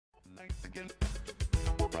again.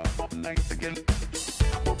 We're up all night again.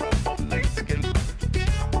 We're up all night again.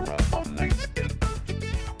 We're up all night again.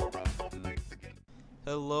 We're up all night again.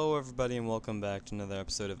 Hello everybody and welcome back to another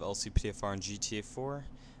episode of LCPDFR and GTA 4.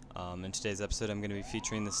 In today's episode I'm going to be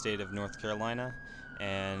featuring the state of North Carolina,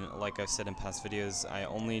 and like I've said in past videos, I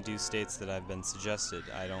only do states that I've been suggested.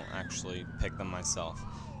 I don't actually pick them myself.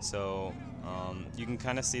 So you can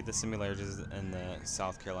kind of see the similarities in the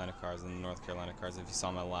South Carolina cars and the North Carolina cars if you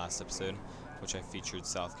saw my last episode, which I featured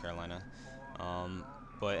South Carolina.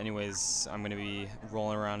 But anyways, I'm going to be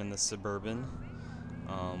rolling around in the Suburban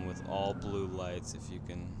with all blue lights. If you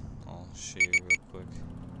can, I'll show you real quick.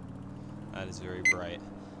 That is very bright.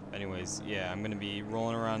 Anyways, yeah, I'm going to be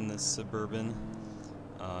rolling around in this Suburban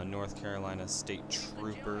North Carolina State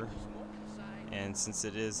Trooper, and since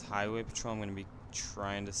it is Highway Patrol, I'm going to be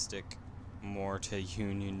trying to stick more to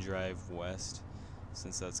Union Drive West,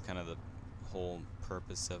 since that's kind of the whole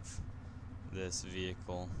purpose of this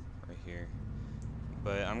vehicle right here.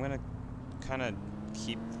 But I'm going to kind of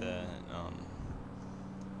keep the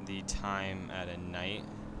time at a night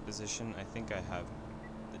position. I think I have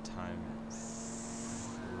the time.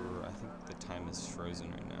 I think the time is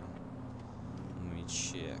frozen right now. Let me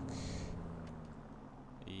check.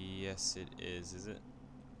 Yes, it is. Is it?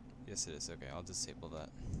 Yes, it is. Okay, I'll disable that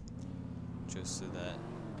just so that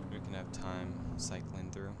we can have time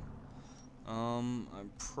cycling through. I'm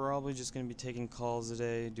probably just gonna be taking calls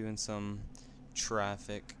today, doing some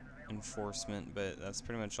traffic enforcement, but that's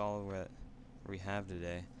pretty much all what we have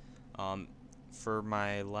today. For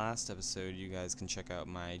my last episode, you guys can check out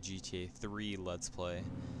my GTA 3 Let's Play.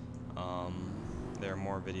 There are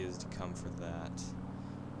more videos to come for that.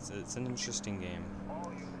 It's an interesting game.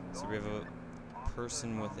 So we have a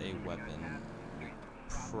person with a weapon. We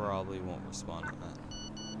probably won't respond to that.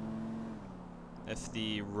 If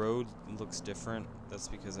the road looks different, that's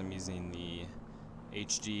because I'm using the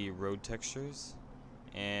HD road textures.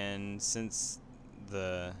 And since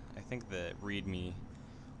I think the README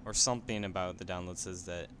or something about the download says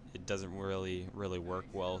that it doesn't really work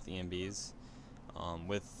well with EMBs.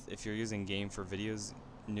 If you're using Game for Video's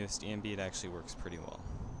newest EMB, it actually works pretty well.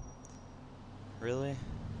 Really?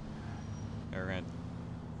 We're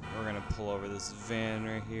gonna pull over this van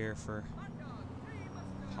right here for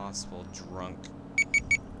possible drunk.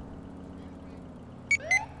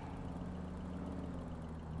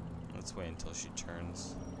 Let's wait until she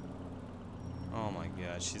turns. Oh my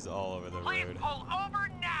god, she's all over the road. Please pull over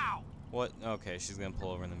now! What? Okay, she's gonna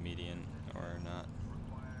pull over in the median, or not.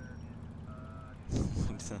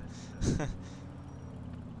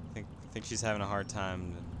 I think she's having a hard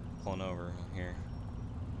time pulling over here.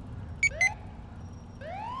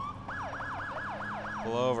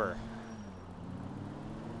 Pull over.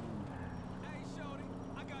 Hey, shorty,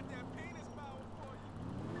 I got that penis power for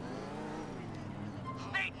you.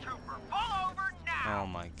 State trooper, pull over now! Oh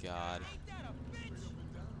my god. Ain't that a bitch?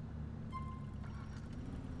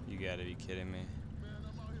 You gotta be kidding me.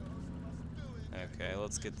 Okay,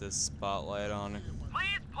 let's get this spotlight on her.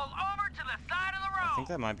 Please pull over to the side of the road! I think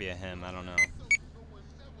that might be a him, I don't know.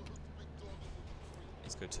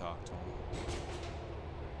 Let's go talk to him.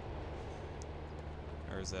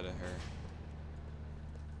 Or is that a her?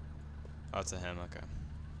 Oh, it's a him, okay.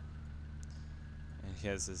 And he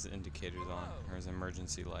has his indicators on, or his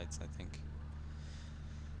emergency lights, I think.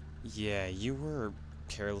 Yeah, you were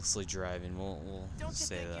carelessly driving, we'll Don't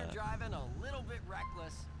say you think that. you're driving a little bit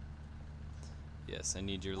reckless? Yes, I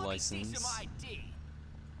need your Let license. me see some ID.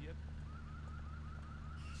 Yep.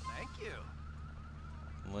 Thank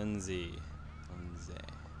you. Lindsay.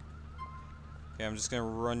 Okay, I'm just gonna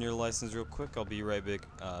run your license real quick. I'll be right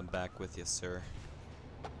back with you, sir.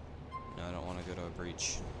 No, I don't want to go to a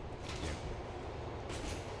breach. Thank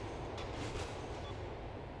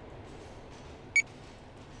you.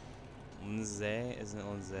 Lindsay, isn't it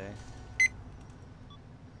Lindsay?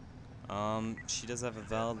 She does have a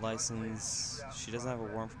valid license. She doesn't have a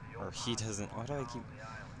warrant, or he doesn't. Why do I keep?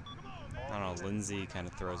 I don't know. Lindsay kind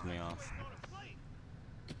of throws me off.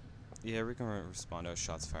 Yeah, we can respond to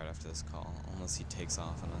shots fired after this call, unless he takes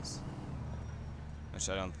off on us. Which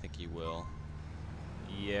I don't think he will.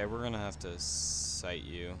 Yeah, we're gonna have to cite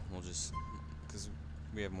you. We'll just, because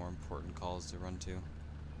we have more important calls to run to.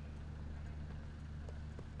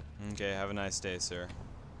 Okay, have a nice day, sir.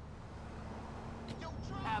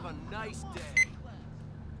 Have a nice day.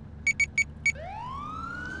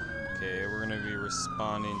 Okay, we're gonna be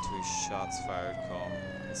responding to a shots fired call.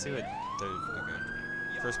 Let's see what the, okay.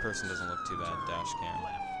 First person doesn't look too bad, dash cam.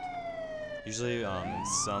 Usually, in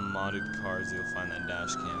some modded cars, you'll find that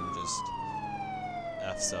dash cam just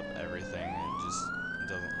F's up everything. It just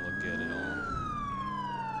doesn't look good at all.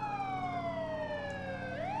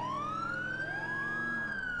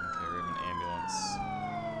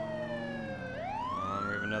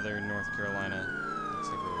 another North Carolina. Looks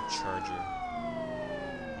like we're a Charger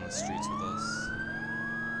on the streets with us.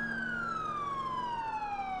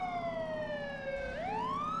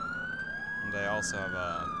 And I also have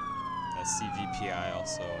a CVPI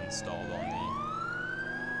also installed on the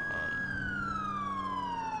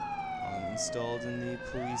installed in the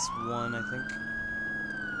Police 1, I think.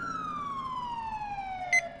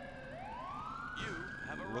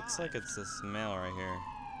 Looks like it's this male right here.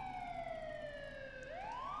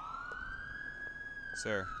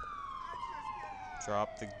 Sir,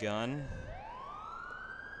 drop the gun.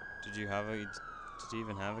 Did you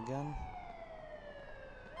even have a gun?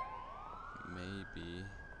 Maybe.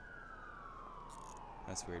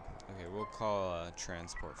 That's weird. Okay, we'll call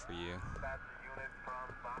transport for you.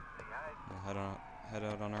 We'll head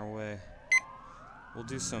out on our way. We'll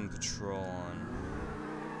do some patrol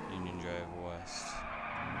on Union Drive West.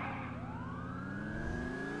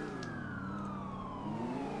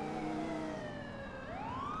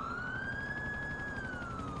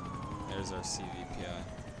 There's our CVPI.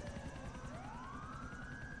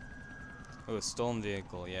 Oh, a stolen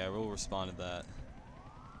vehicle. Yeah, we'll respond to that.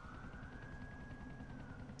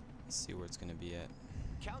 Let's see where it's gonna be at.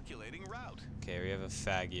 Calculating route. Okay, we have a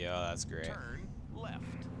faggy. Oh, that's great. Turn left.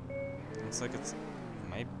 Looks like it's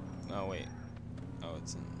might. Oh wait. Oh,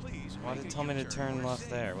 it's in. Please. Why did it tell me to turn We're left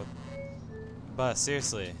safe. there? What? Bus,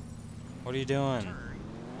 seriously. What are you doing? Turn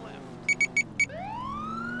left.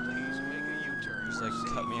 Please make a U-turn. Just like We're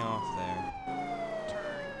cut safe. me off there.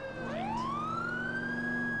 Turn right.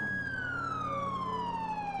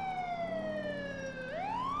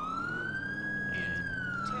 In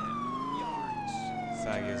 10 yards.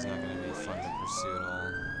 Faggio's not gonna be fun to pursue at all.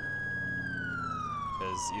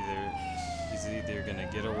 Because he's either gonna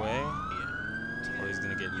get away In 10 or he's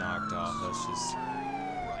gonna get knocked off. That's just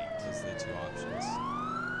right. those are the two options.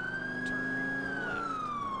 Turn left.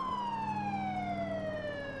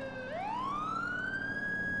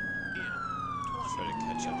 In 20 Try to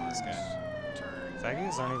catch up to this guy. yards. Turn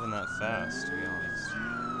Faggios aren't even that fast, to be honest.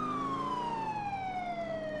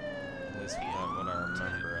 At least without what I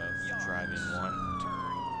remember of driving one.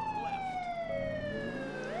 Turn left.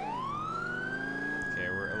 Okay,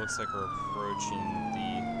 it looks like we're approaching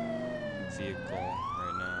the vehicle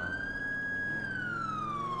right now.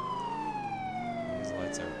 These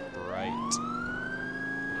lights are bright.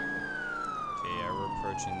 Okay, yeah, we're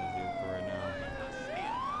approaching the vehicle right now.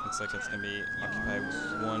 Looks like it's gonna be occupied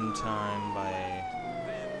one time by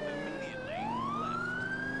Then immediately left.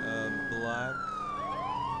 a black.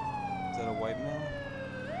 Is that a white male?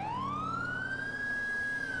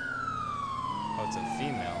 Oh, it's a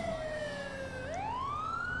female.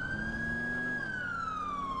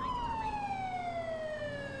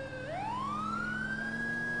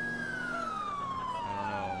 I don't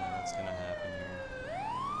know what's gonna happen here.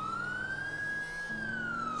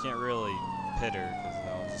 Can't really pit her because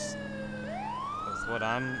I'll just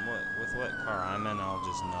with what car I'm in, I'll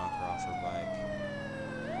just knock her off her bike.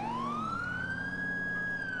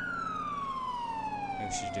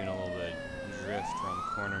 Maybe she's doing a little bit of drift around the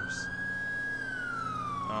corners.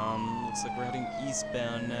 Looks like we're heading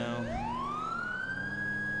eastbound now.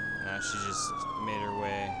 Nah, she just made her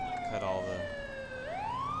way,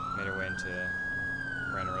 made her way into,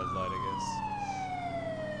 ran a red light, I guess.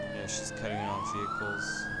 Yeah, she's cutting off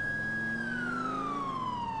vehicles.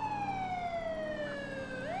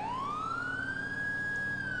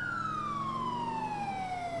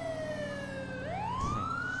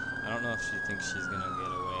 I don't know if she thinks she's gonna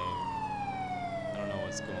get away. I don't know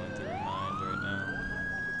what's going through her mind right now.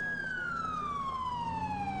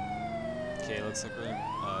 Okay, looks like we're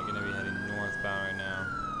gonna be heading northbound right now.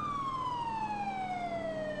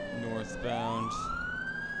 Northbound.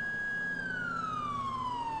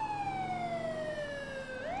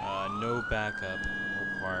 No backup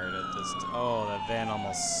required at this. Oh, that van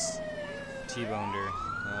almost T-boned her.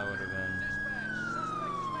 That would have been.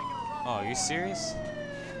 Oh, are you serious?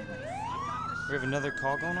 We have another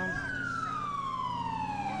call going on?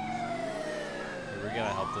 Okay, we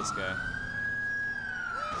gotta help this guy.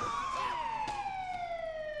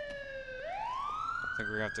 I think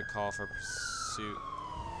we're gonna have to call for pursuit.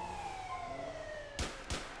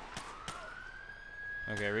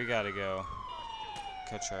 Okay, we gotta go.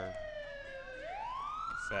 Catch our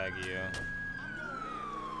faggio.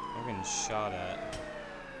 We're getting shot at.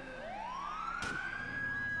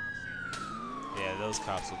 Yeah, those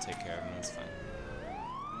cops will take care of him, that's fine.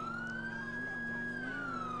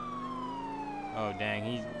 Oh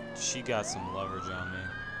dang, she got some leverage on me.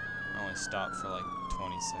 I only stopped for like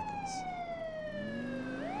 20 seconds.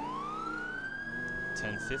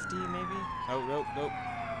 1050 maybe? Oh, nope, nope.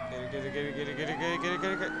 Get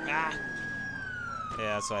it. Ah!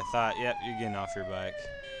 Yeah, that's what I thought. Yep, you're getting off your bike.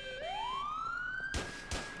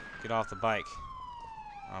 Get off the bike.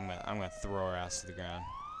 I'm gonna throw her ass to the ground.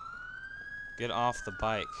 Get off the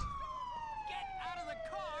bike. Get out of the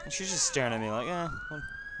car! And she's just staring at me like, what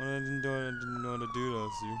I didn't know how to do to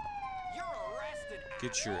you. You're arrested.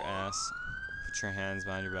 Get your ass. Put your hands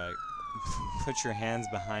behind your back. Put your hands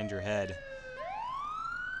behind your head.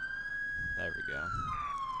 There we go.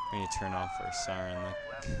 We need to turn off our siren.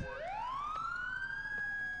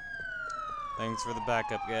 Thanks for the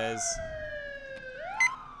backup, guys.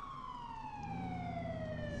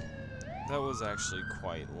 That was actually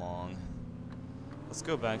quite long. Let's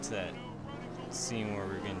go back to that scene where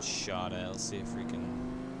we're getting shot at. Let's see if we can...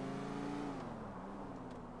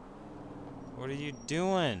 What are you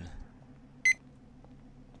doing?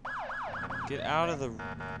 Get out of the...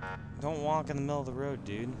 Don't walk in the middle of the road,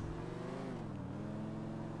 dude.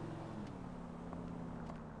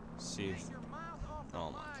 See if...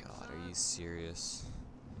 Oh my god, are you serious?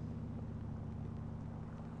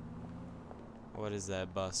 What is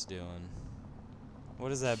that bus doing?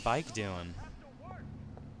 What is that bike doing?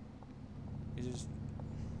 He's just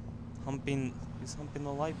humping. He's humping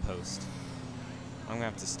the light post. I'm gonna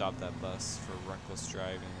have to stop that bus for reckless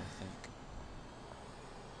driving, I think.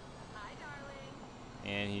 Hi,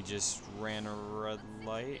 darling. And he just ran a red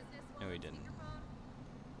light. No, he didn't.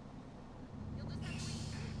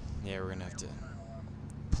 Yeah, we're gonna have to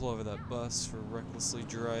pull over that bus for recklessly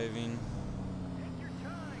driving.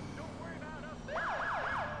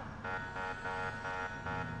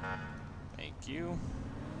 Thank you.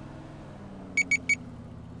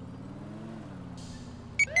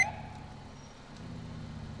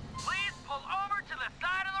 Please pull over to the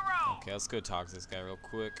side of the road. Okay, let's go talk to this guy real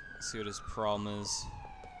quick. See what his problem is.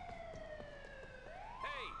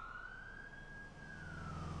 Hey,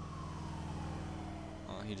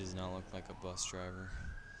 Oh, he does not look like a bus driver.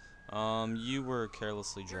 You were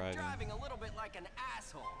carelessly You're driving. driving a little bit like an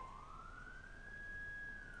asshole.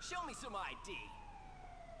 Show me some ID.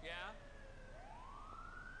 yeah?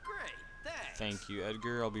 Great, thanks. Thank you,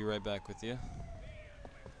 Edgar. I'll be right back with you.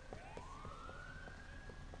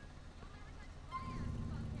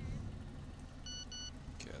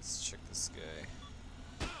 Okay, let's check this guy.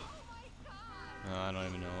 I don't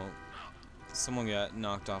even know. Someone got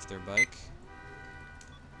knocked off their bike.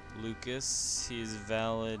 Lucas, he is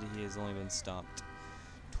valid. He has only been stopped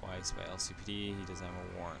twice by LCPD. He doesn't have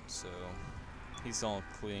a warrant, so he's all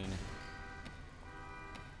clean.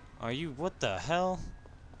 Are you? What the hell?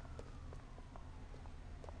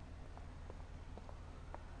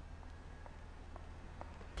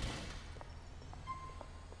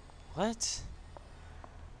 What?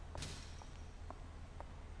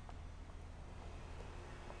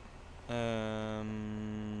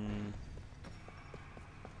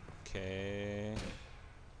 Okay.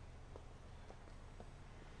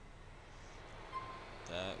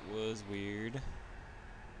 That was weird.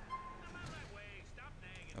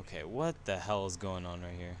 Okay, what the hell is going on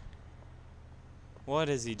right here? What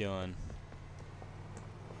is he doing?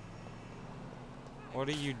 What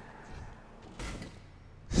are you...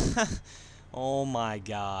 Oh my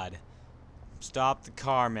god. Stop the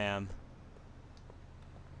car, ma'am.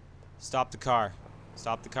 Stop the car.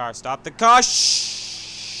 Stop the car. Stop the car.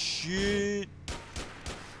 Shit.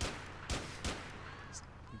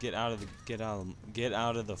 Get out of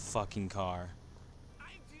the fucking car.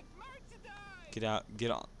 Get out.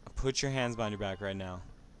 Get on. Put your hands behind your back right now.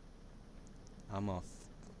 I'm a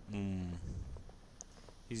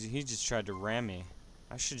He just tried to ram me.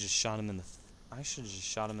 I should just shot him in the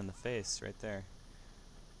face right there.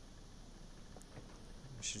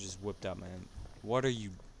 I should just whipped out my... What are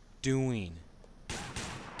you doing? Get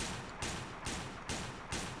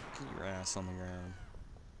your ass on the ground.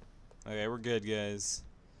 Okay, we're good, guys.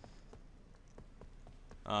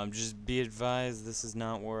 Just be advised, this is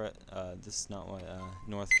not what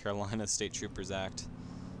North Carolina State Troopers Act.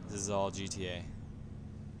 This is all GTA.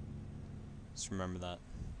 Just remember that.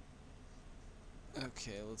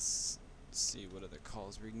 Okay, let's see what other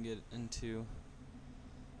calls we can get into.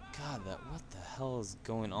 God, what the hell is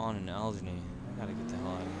going on in Albany? I gotta get the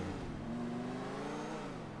hell out of here.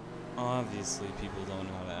 Obviously, people don't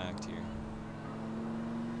know how to act here.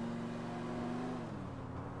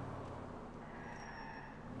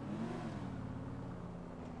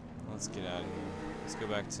 Let's get out of here. Let's go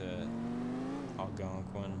back to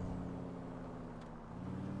Algonquin.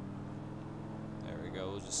 There we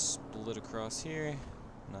go. We'll just split across here.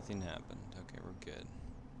 Nothing happened. Okay, we're good.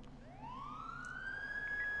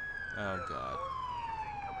 Oh god.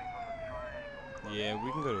 Yeah,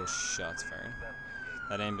 we can go to shots fired.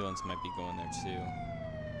 That ambulance might be going there too.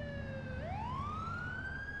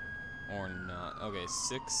 Or not. Okay,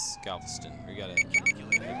 6 Galveston. We gotta get code through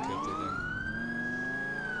there. In 400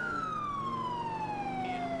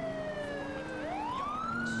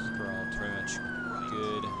 yards. We're all pretty much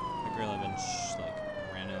good. I've really been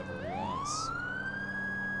ran over once.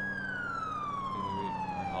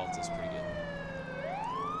 Our health is pretty good.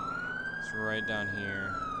 It's right down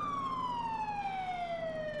here.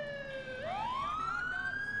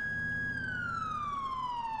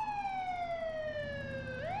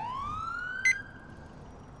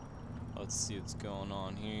 Let's see what's going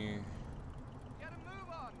on here. Get a move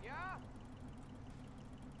on, yeah?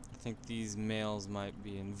 I think these males might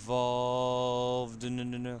be involved.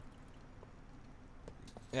 No.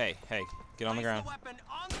 Hey, get on the ground.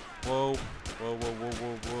 Whoa.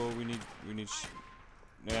 We need.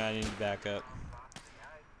 Yeah, I need to back up.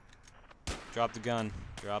 Drop the gun.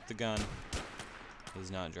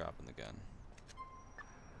 He's not dropping the gun.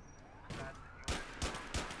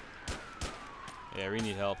 Yeah, we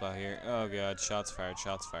need help out here. Oh god, shots fired.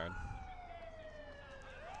 Let's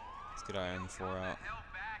get our M4 out.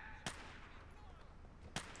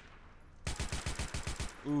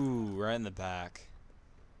 Ooh, right in the back.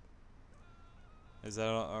 Is that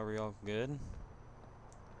all, are we all good?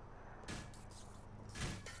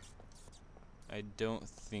 I don't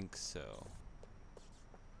think so.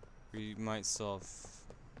 We might still have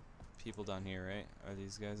people down here, right? Are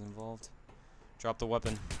these guys involved? Drop the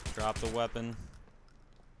weapon.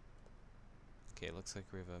 Okay, looks like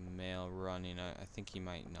we have a male running. I think he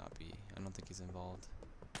might not be. I don't think he's involved.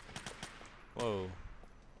 Whoa.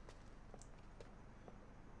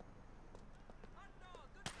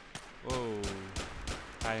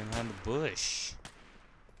 Hiding behind the bush.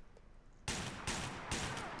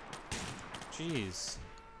 Jeez.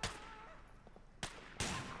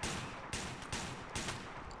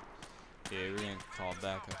 Okay, we're gonna call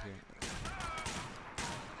back up here.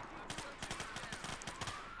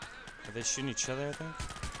 Are they shooting each other, I think?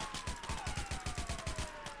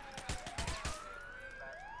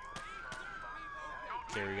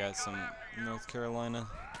 Okay, we got some North Carolina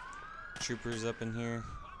troopers up in here.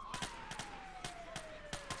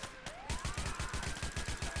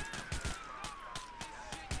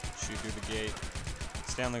 Shoot through the gate.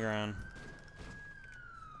 Stay on the ground.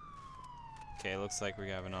 Okay, looks like we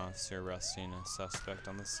have an officer arresting a suspect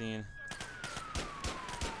on the scene.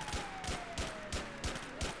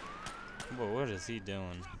 Whoa, what is he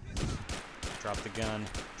doing? Drop the gun,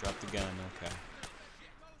 okay.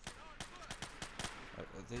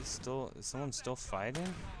 Are they still, is someone still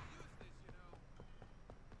fighting?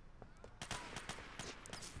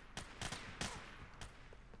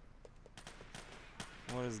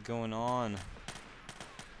 What is going on?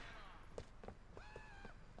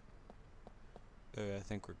 I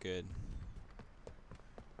think we're good.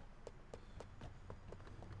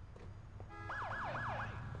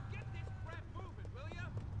 Get this crap moving, will ya?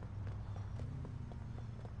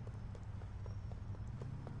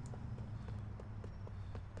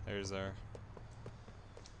 There's our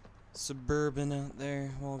Suburban out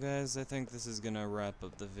there. Well guys, I think this is gonna wrap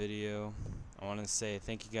up the video. I want to say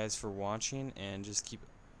thank you guys for watching, and just keep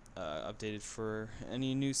updated for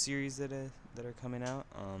any new series that are coming out.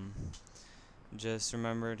 Just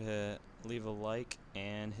remember to leave a like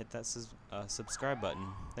and hit that subscribe button.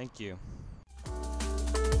 Thank you.